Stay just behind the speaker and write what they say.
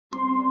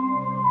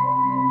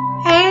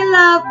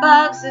love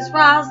bugs? It's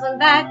Roslynn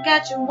back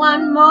at you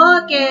one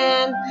more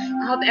again.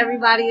 I hope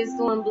everybody is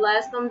doing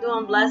blessed. I'm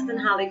doing blessed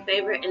and highly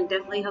favored, and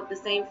definitely hope the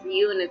same for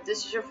you. And if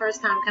this is your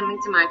first time coming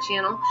to my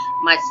channel,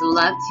 much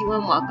love to you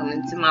and welcome.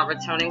 And to my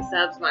returning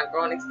subs, my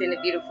growing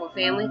extended beautiful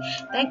family,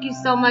 thank you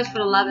so much for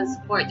the love and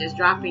support. Just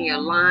dropping your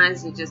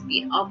lines and just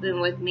be open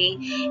with me,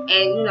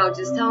 and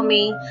just tell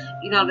me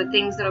the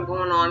things that are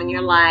going on in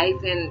your life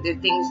and the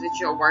things that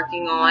you're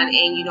working on.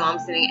 And I'm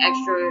sending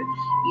extra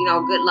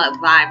good luck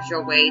vibes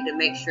your way to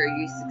make sure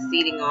you're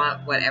succeeding on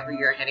whatever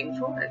you're heading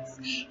towards.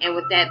 And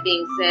with that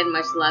being said,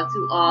 much love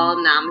to all.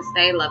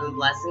 Namaste, love and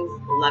blessings,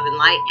 love and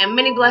light, and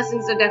many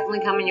blessings are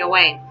definitely coming your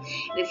way.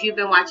 And if you've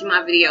been watching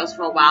my videos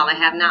for a while and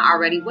have not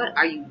already, what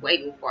are you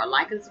waiting for?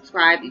 Like and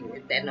subscribe. You can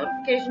hit that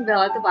notification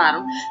bell at the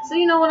bottom so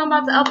you know when I'm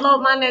about to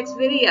upload my next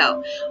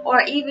video.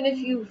 Or even if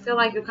you feel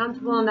like you're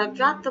comfortable enough,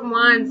 drop them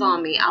lines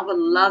on me. I would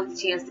love the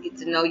chance to get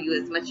to know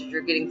you as much as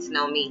you're getting to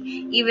know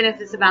me, even if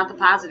it's about the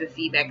positive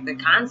feedback, the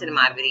content of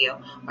my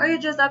video, or you're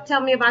just up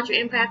telling me about your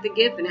empathic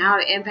gift and how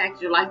it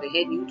impacts your life and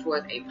heading you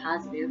towards a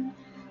positive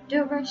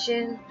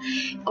direction.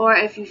 Or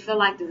if you feel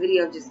like the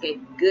video just gave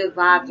good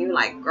vibes and you're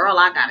like, girl,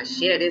 I gotta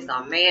share this,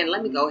 or man,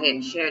 let me go ahead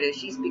and share this,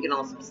 she's speaking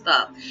on some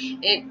stuff,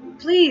 and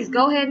please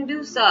go ahead and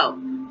do so.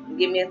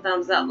 Give me a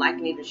thumbs up, like,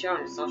 and even share on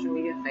your social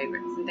media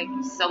favorites. And thank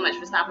you so much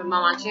for stopping by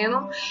my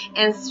channel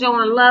and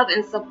showing love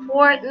and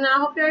support. And I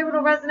hope you're able to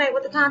resonate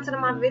with the content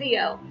of my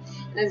video.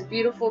 And this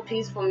beautiful,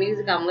 peaceful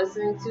music I'm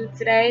listening to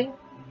today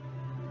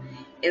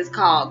is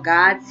called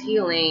God's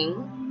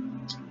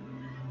Healing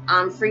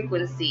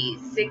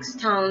Frequencies, 6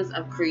 Tones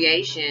of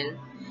Creation,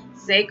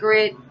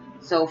 Sacred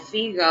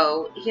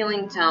Solfeggio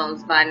Healing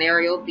Tones,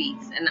 Binaural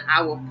Beats, and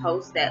I will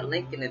post that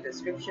link in the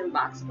description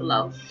box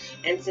below.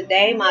 And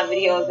today my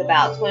video is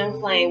about Twin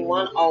Flame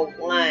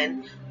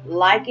 101.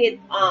 Like it,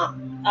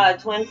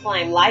 Twin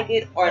Flame, like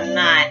it or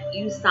not,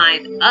 you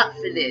signed up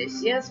for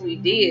this. Yes, we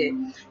did.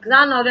 Because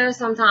I know there's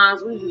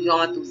sometimes we be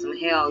going through some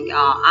hell,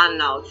 y'all. I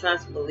know,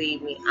 trust,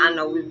 believe me, I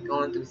know we be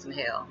going through some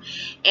hell.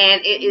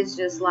 And it is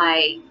just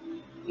like,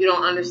 you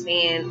don't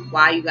understand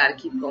why you got to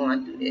keep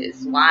going through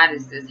this. Why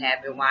does this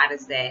happen? Why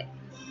does that?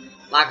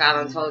 Like I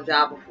done told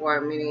y'all before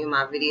in many of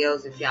my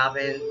videos, if y'all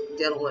been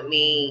dealing with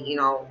me,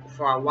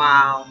 for a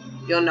while,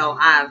 you'll know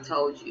I've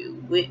told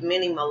you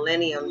many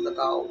millenniums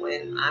ago,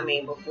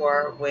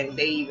 before when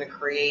they even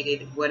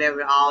created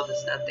whatever, all the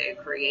stuff they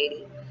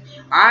created.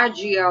 Our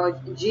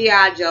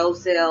G.I. Joe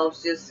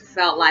selves just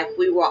felt like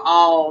we were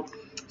all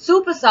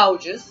super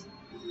soldiers,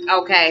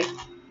 okay?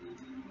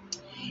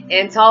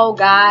 And told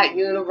God,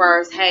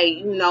 universe, hey,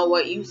 you know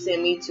what? You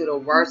send me to the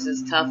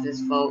worstest,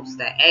 toughest folks,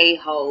 the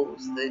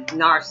a-holes, the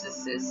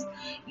narcissists,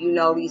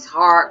 these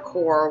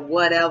hardcore,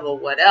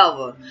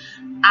 whatever.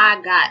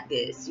 I got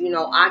this.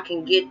 I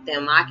can get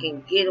them. I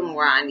can get them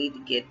where I need to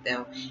get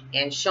them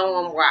and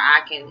show them where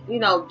I can,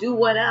 do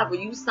whatever.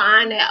 You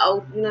signed that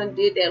oath,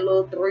 did that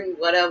little 3,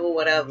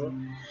 whatever.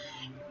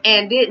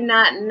 And did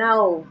not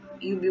know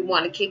you be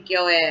want to kick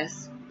your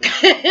ass.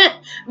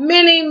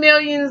 Many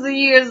millions of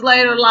years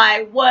later,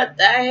 like, what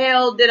the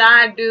hell did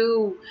I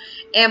do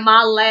in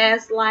my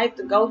last life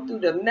to go through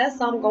the mess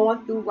I'm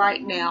going through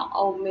right now?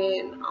 Oh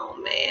man,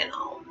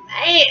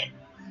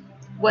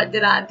 what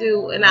did I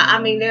do? And I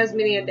mean, there's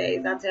many a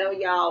days I tell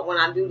y'all when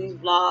I do these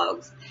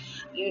vlogs,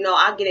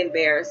 I get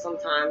embarrassed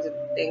sometimes of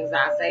the things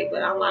I say,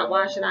 but I'm like,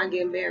 why should I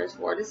get embarrassed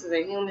for? This is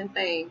a human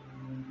thing.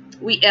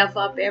 We F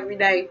up every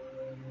day.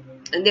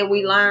 And then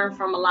we learn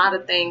from a lot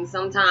of things.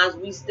 Sometimes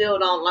we still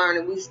don't learn,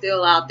 and we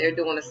still out there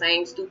doing the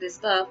same stupid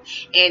stuff.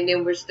 And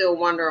then we're still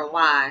wondering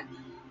why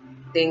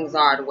things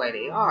are the way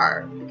they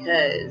are.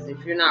 Because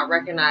if you're not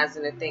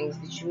recognizing the things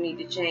that you need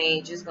to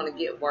change, it's going to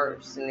get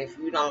worse. And if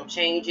you don't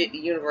change it, the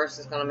universe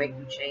is going to make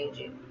you change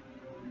it.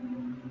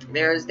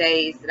 There's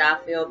days that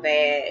I feel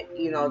bad.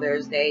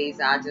 There's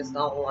days I just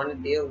don't want to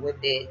deal with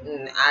it.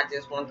 And I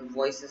just want the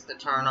voices to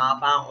turn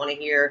off. I don't want to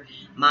hear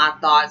my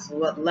thoughts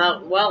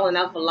well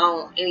enough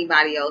alone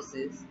anybody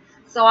else's.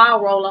 So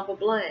I'll roll up a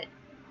blunt.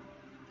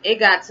 It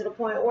got to the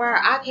point where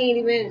I can't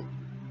even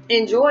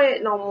enjoy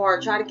it no more.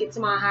 Try to get to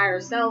my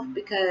higher self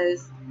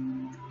because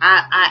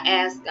I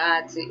ask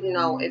God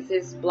to, if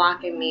it's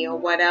blocking me or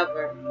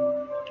whatever,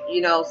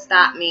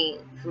 stop me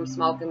from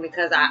smoking,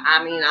 because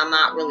I'm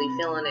not really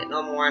feeling it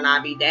no more, and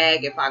I'd be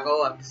dag if I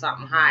go up to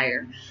something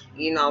higher,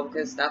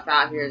 because stuff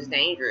out here is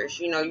dangerous.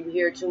 You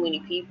hear too many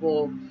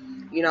people,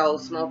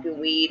 smoking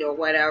weed or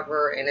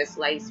whatever, and it's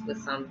laced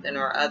with something,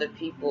 or other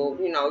people,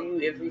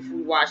 if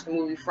you watch the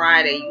movie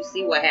Friday, you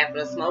see what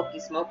happened to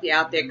Smokey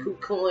out there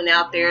cuckooing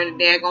out there in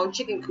the daggone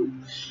chicken coop.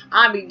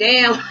 I'd be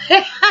damn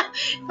if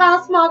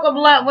I smoke a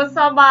blunt with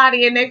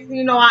somebody and next thing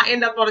you know I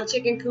end up on a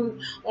chicken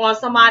coop on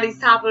somebody's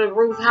top of the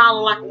roof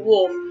howling like a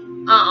wolf.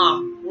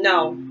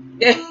 No.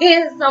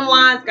 Some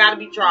lines got to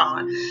be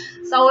drawn.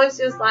 So it's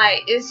just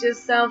like, it's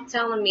just self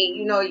telling me,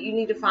 you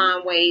need to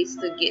find ways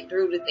to get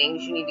through the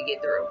things you need to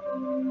get through.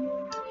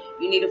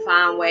 You need to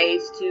find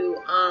ways to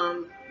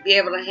be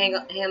able to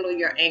handle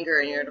your anger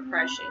and your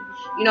depression.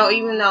 You know,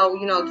 even though,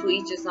 you know, to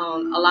each his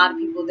own, a lot of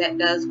people that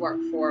does work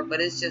for,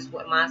 but it's just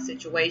with my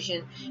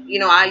situation. You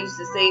know, I used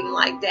to say,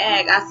 like,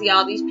 dag, I see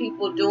all these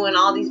people doing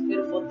all these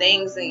beautiful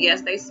things, and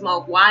yes, they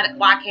smoke.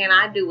 Why can't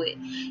I do it?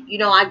 You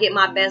know, I get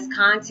my best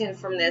content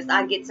from this.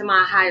 I get to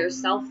my higher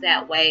self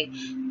that way.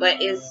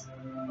 But it's,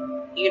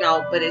 you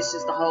know, but it's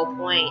just the whole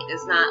point.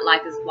 It's not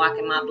like it's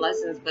blocking my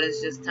blessings, but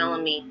it's just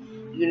telling me,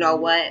 you know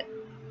what?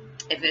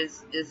 If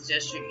it's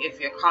just if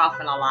you're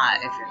coughing a lot,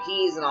 if you're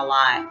heezing a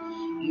lot,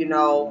 you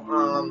know,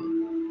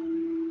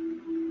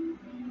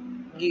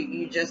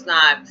 you just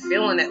not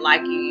feeling it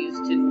like you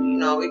used to. You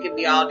know, it could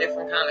be all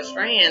different kind of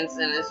strands,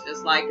 and it's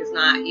just like it's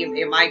not.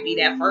 It might be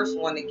that first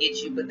one that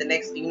gets you, but the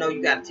next, you know,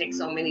 you got to take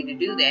so many to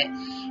do that.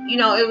 You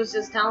know, it was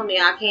just telling me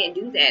I can't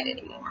do that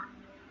anymore.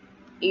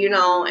 You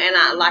know,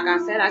 and like I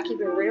said, I keep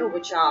it real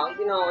with y'all.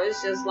 You know,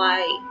 it's just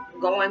like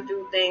going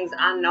through things.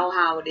 I know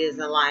how it is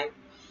in life.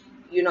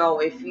 You know,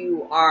 if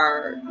you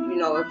are, you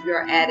know, if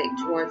you're an addict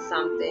towards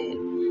something,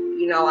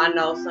 you know, I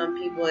know some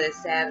people is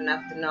sad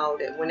enough to know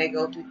that when they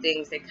go through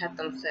things, they cut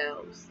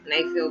themselves and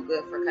they feel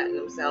good for cutting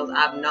themselves.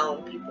 I've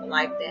known people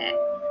like that.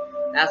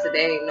 I said,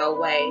 there ain't no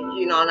way,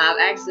 you know, and I've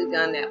actually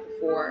done that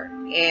before.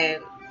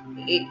 And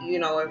it, you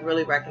know, it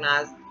really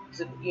recognized,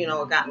 you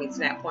know, it got me to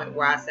that point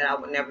where I said I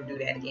would never do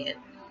that again.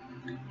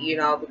 You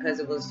know, because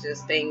it was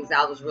just things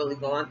I was really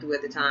going through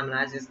at the time, and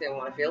I just didn't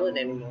want to feel it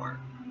anymore.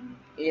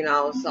 You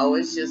know, so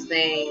it's just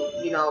thing,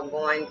 you know,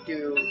 going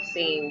through,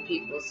 seeing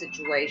people's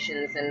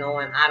situations and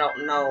knowing I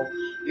don't know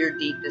your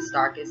deepest,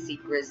 darkest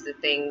secrets, the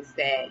things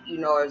that, you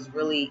know, has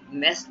really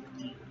messed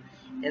with you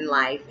in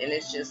life. And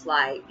it's just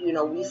like, you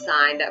know, we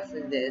signed up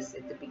for this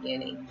at the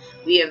beginning.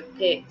 We have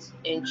picked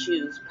and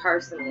choose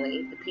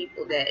personally the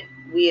people that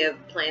we have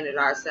planted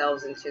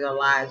ourselves into their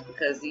lives,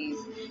 because these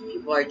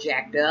people are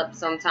jacked up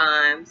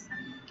sometimes.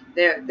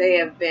 They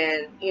have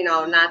been, you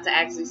know, not to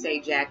actually say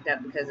jacked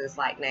up because it's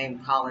like name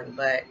calling,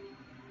 but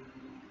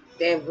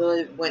they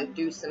really went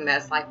through some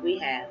mess like we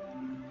have.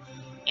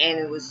 And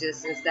it was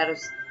just, instead of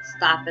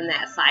stopping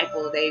that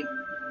cycle,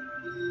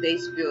 they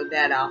spewed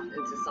that off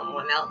into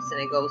someone else,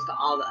 and it goes to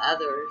all the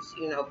others,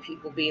 you know,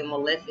 people being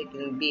malefic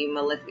and being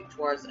malefic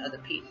towards other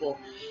people.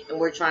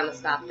 And we're trying to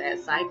stop that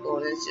cycle.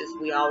 And it's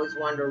just, we always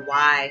wonder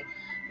why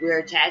we're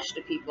attached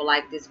to people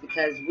like this,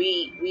 because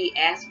we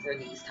ask for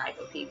these type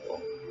of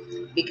people,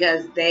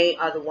 because they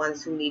are the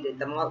ones who need it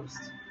the most.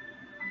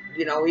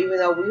 You know, even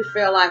though we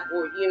feel like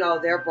we're, you know,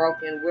 they're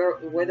broken,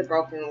 we're the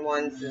broken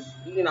ones. Is,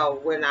 you know,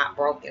 we're not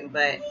broken,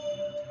 but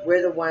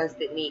we're the ones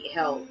that need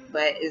help.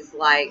 But it's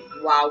like,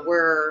 while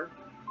we're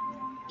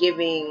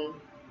giving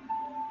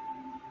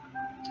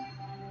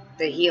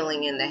the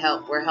healing and the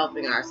help, we're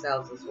helping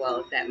ourselves as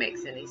well, if that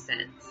makes any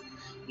sense.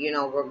 You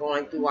know, we're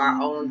going through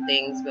our own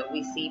things, but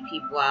we see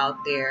people out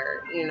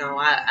there. You know,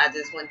 I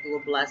just went through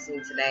a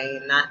blessing today,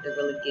 and not to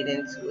really get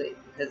into it,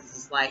 because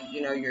it's like,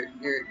 you know, you're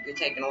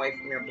taking away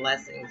from your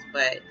blessings.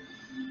 But,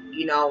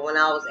 you know, when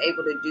I was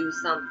able to do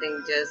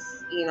something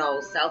just, you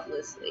know,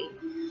 selflessly,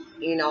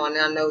 you know, and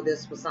I know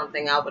this was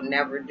something I would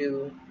never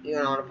do, you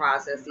know, in the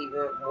process,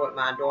 even with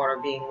my daughter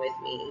being with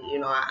me. You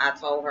know, I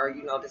told her,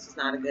 you know, this is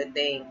not a good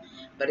thing.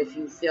 But if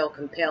you feel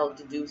compelled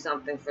to do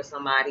something for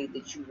somebody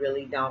that you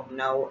really don't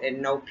know, and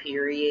no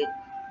period,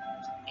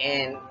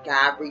 and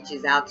God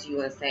reaches out to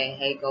you and say,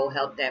 hey, go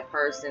help that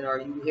person, or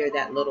you hear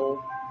that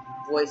little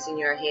voice in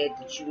your head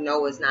that you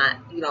know is not,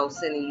 you know,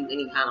 sending you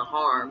any kind of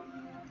harm,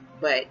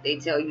 but they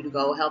tell you to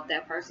go help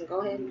that person,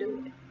 go ahead and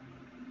do it.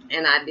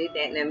 And I did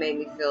that, and it made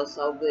me feel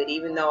so good.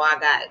 Even though I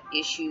got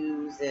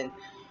issues and,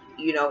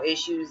 you know,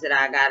 issues that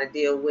I got to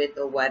deal with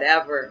or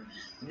whatever,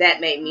 that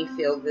made me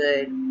feel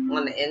good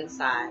on the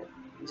inside,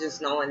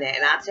 just knowing that.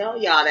 And I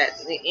tell y'all that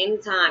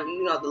anytime,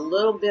 you know, the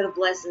little bit of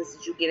blessings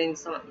that you get in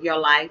your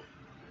life,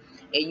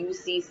 and you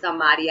see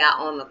somebody out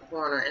on the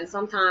corner, and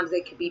sometimes they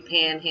could be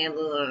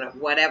panhandling or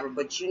whatever,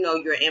 but you know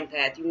you're an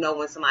empath. You know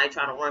when somebody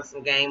trying to run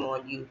some game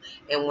on you,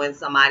 and when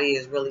somebody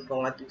is really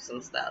going through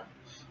some stuff.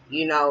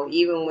 You know,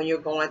 even when you're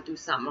going through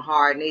something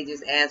hard, and they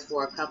just ask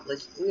for a couple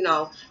of, you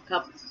know,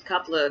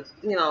 couple of,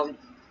 you know,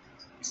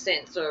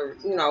 cents, or,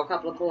 you know, a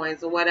couple of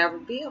coins or whatever,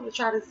 be able to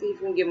try to see if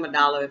you can give them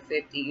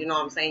 $1.50. You know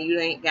what I'm saying? You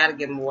ain't got to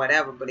give them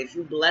whatever, but if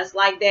you blessed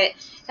like that,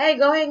 hey,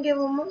 go ahead and give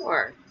them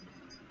more.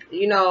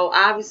 You know,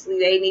 obviously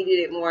they needed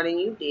it more than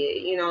you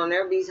did, you know, and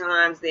there'll be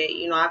times that,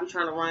 you know, I'll be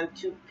trying to run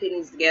two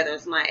pennies together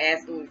and somebody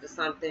asking me for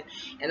something,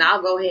 and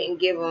I'll go ahead and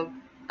give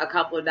them a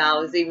couple of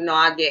dollars, even though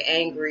I get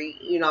angry,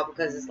 you know,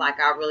 because it's like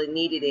I really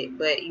needed it.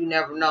 But you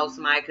never know,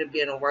 somebody could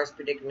be in a worse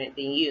predicament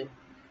than you.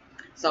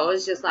 So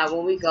it's just like,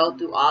 when we go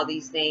through all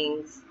these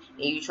things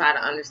and you try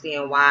to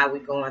understand why we're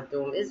going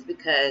through them, it's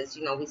because,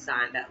 you know, we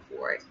signed up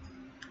for it.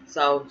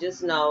 So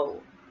just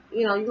know,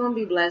 you know, you're going to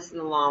be blessed in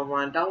the long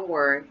run. Don't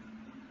worry.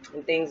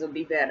 And things will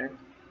be better.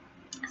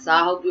 So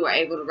I hope you were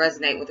able to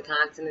resonate with the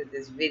content of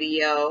this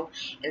video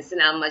and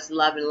send out much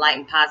love and light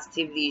and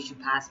positivity as you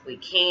possibly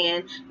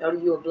can. Know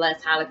that you are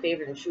blessed, highly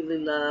favored, and truly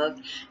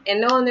loved. And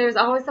knowing there's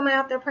always somebody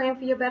out there praying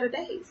for your better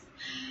days.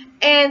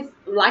 And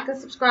like and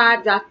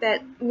subscribe, drop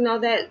that,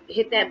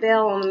 hit that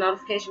bell on the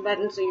notification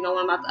button so you know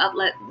when I'm about to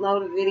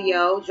upload a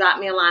video. Drop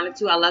me a line or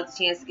two. I love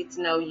the chance to get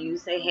to know you.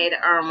 Say hey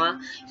to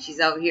Irma. She's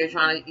over here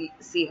trying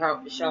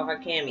to show her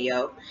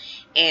cameo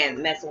and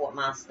messing with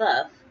my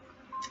stuff.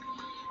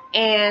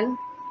 And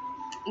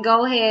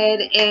go ahead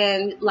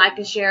and like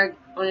and share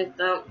on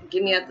your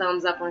give me a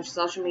thumbs up on your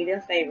social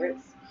media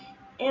favorites.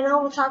 And I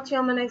will talk to you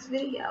on my next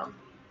video.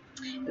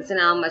 And send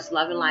out much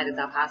love and light as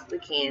I possibly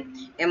can.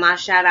 And my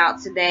shout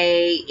out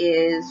today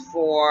is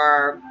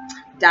for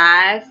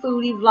Di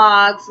Foodie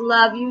Vlogs.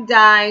 Love you,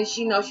 Di.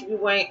 She knows she be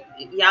wearing.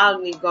 Y'all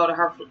need to go to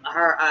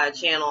her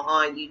channel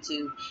on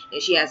YouTube,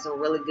 and she has some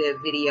really good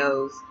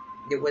videos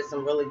with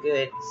some really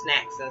good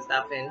snacks and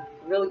stuff and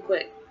really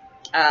quick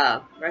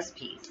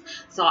recipes.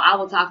 So I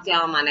will talk to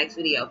y'all on my next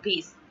video.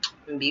 Peace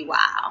and be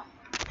wild.